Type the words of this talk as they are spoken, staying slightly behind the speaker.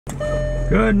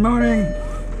Good morning.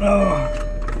 Oh,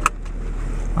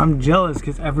 I'm jealous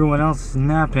because everyone else is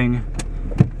napping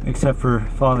except for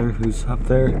Father, who's up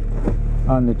there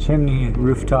on the chimney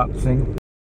rooftop thing.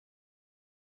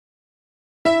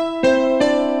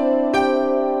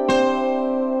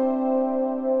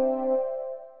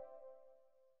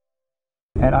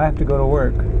 And I have to go to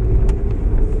work.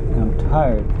 And I'm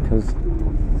tired because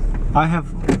I have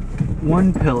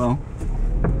one pillow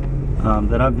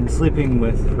that I've been sleeping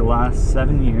with for the last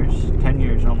 7 years, 10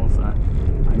 years almost. I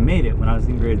made it when I was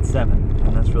in grade 7,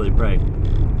 and that's really bright.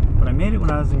 But I made it when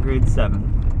I was in grade 7,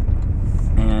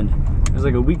 and it was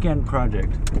like a weekend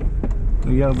project.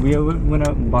 We went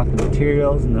out and bought the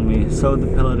materials, and then we sewed the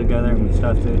pillow together and we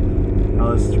stuffed it.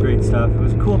 All this great stuff. It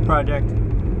was a cool project.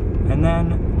 And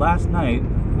then last night,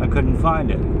 I couldn't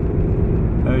find it.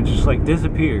 It just like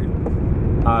disappeared.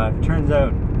 Turns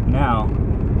out now,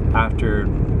 after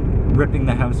ripping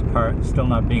the house apart, still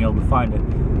not being able to find it,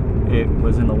 it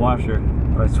was in the washer.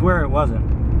 But I swear it wasn't,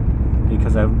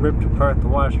 because I ripped apart the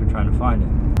washer trying to find it.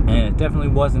 And it definitely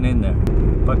wasn't in there.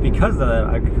 But because of that,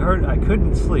 I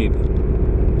couldn't sleep.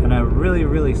 And I have a really,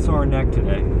 really sore neck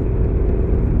today.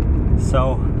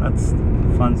 So, that's a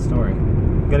fun story.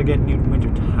 Gotta get new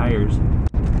winter tires.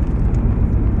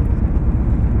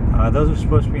 Those are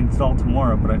supposed to be installed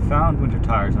tomorrow, but I found winter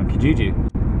tires on Kijiji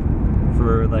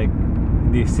for like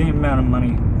the same amount of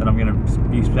money that I'm gonna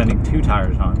be spending 2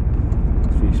 tires on.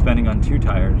 So be spending on 2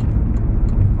 tires.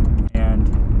 And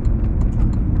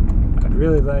I'd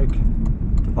really like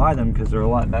to buy them because they're a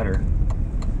lot better.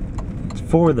 It's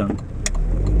for them.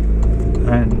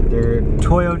 And they're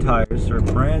Toyo tires, they're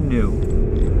brand new.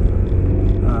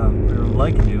 They're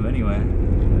like new anyway.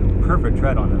 Perfect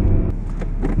tread on them.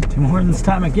 Tim Hortons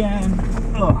time again.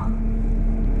 Oh,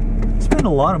 I spend a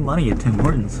lot of money at Tim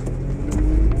Hortons.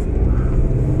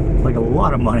 Like a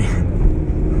lot of money.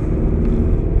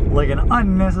 Like an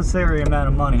unnecessary amount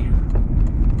of money.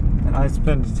 And I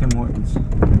spend at Tim Hortons.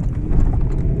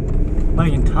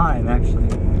 Money and time, actually.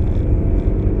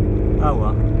 Oh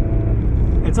well.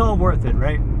 It's all worth it,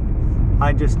 right?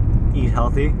 I just eat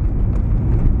healthy,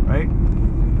 right?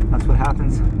 That's what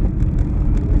happens.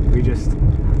 We just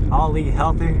all eat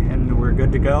healthy and we're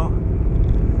good to go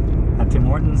at Tim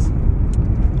Hortons.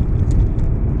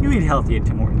 You eat healthy at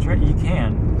Tim Hortons, right? You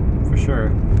can, for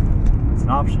sure. It's an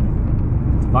option.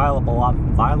 It's a viable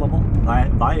option.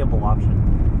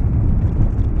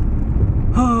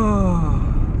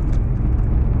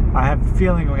 I have a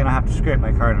feeling we're gonna have to scrape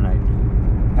my car tonight,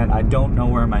 and I don't know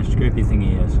where my scrapey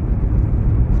thingy is.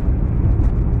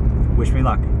 Wish me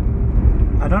luck.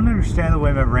 I don't understand the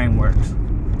way my brain works.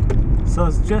 So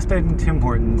it's just in Tim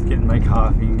Hortons, getting my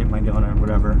coffee, getting my donut,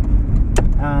 whatever.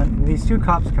 And these 2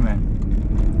 cops come in.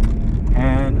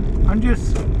 And I'm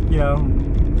just, you know,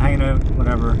 hanging out,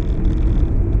 whatever.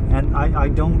 And I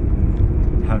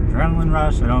don't have adrenaline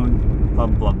rush, I don't blah,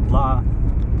 blah, blah.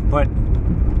 But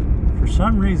for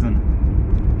some reason,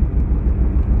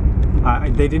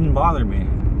 they didn't bother me.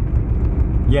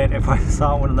 Yet if I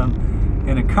saw one of them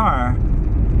in a car,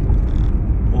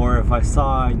 or if I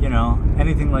saw, you know,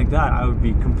 anything like that, I would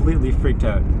be completely freaked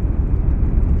out.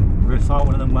 If I saw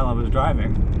one of them while I was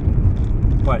driving.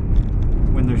 But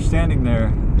when they're standing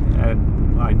there,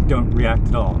 I don't react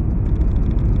at all.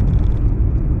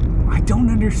 I don't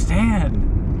understand.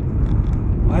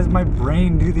 Why does my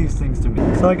brain do these things to me?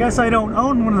 So I guess I don't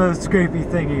own one of those scrapey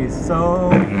thingies, so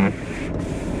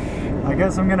I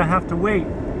guess I'm gonna have to wait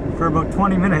for about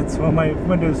 20 minutes while my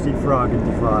windows defrog and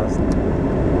defrost.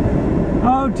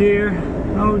 Oh dear,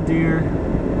 oh dear,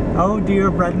 oh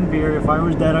dear bread and beer. If I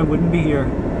was dead, I wouldn't be here.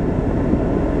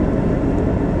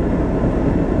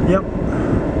 Yep.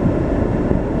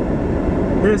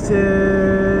 This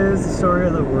is the story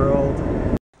of the world.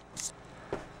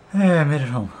 Hey, I made it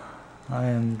home. I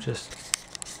am just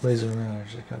lazing around. I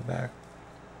just got back.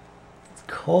 It's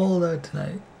cold out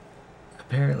tonight,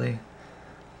 apparently.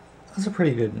 That's a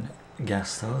pretty good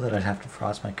guess, though, that I'd have to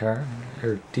frost my car,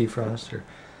 or defrost, or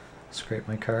scrape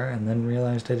my car, and then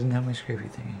realized I didn't have my scrapey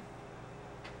thingy.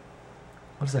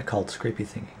 What is that called? Scrapey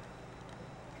thingy.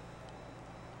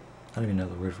 I don't even know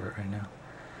the word for it right now.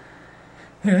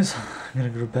 Anyways, I'm gonna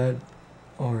go to bed,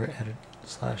 or edit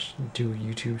 / do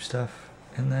YouTube stuff,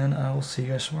 and then I will see you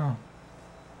guys tomorrow.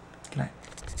 Good night.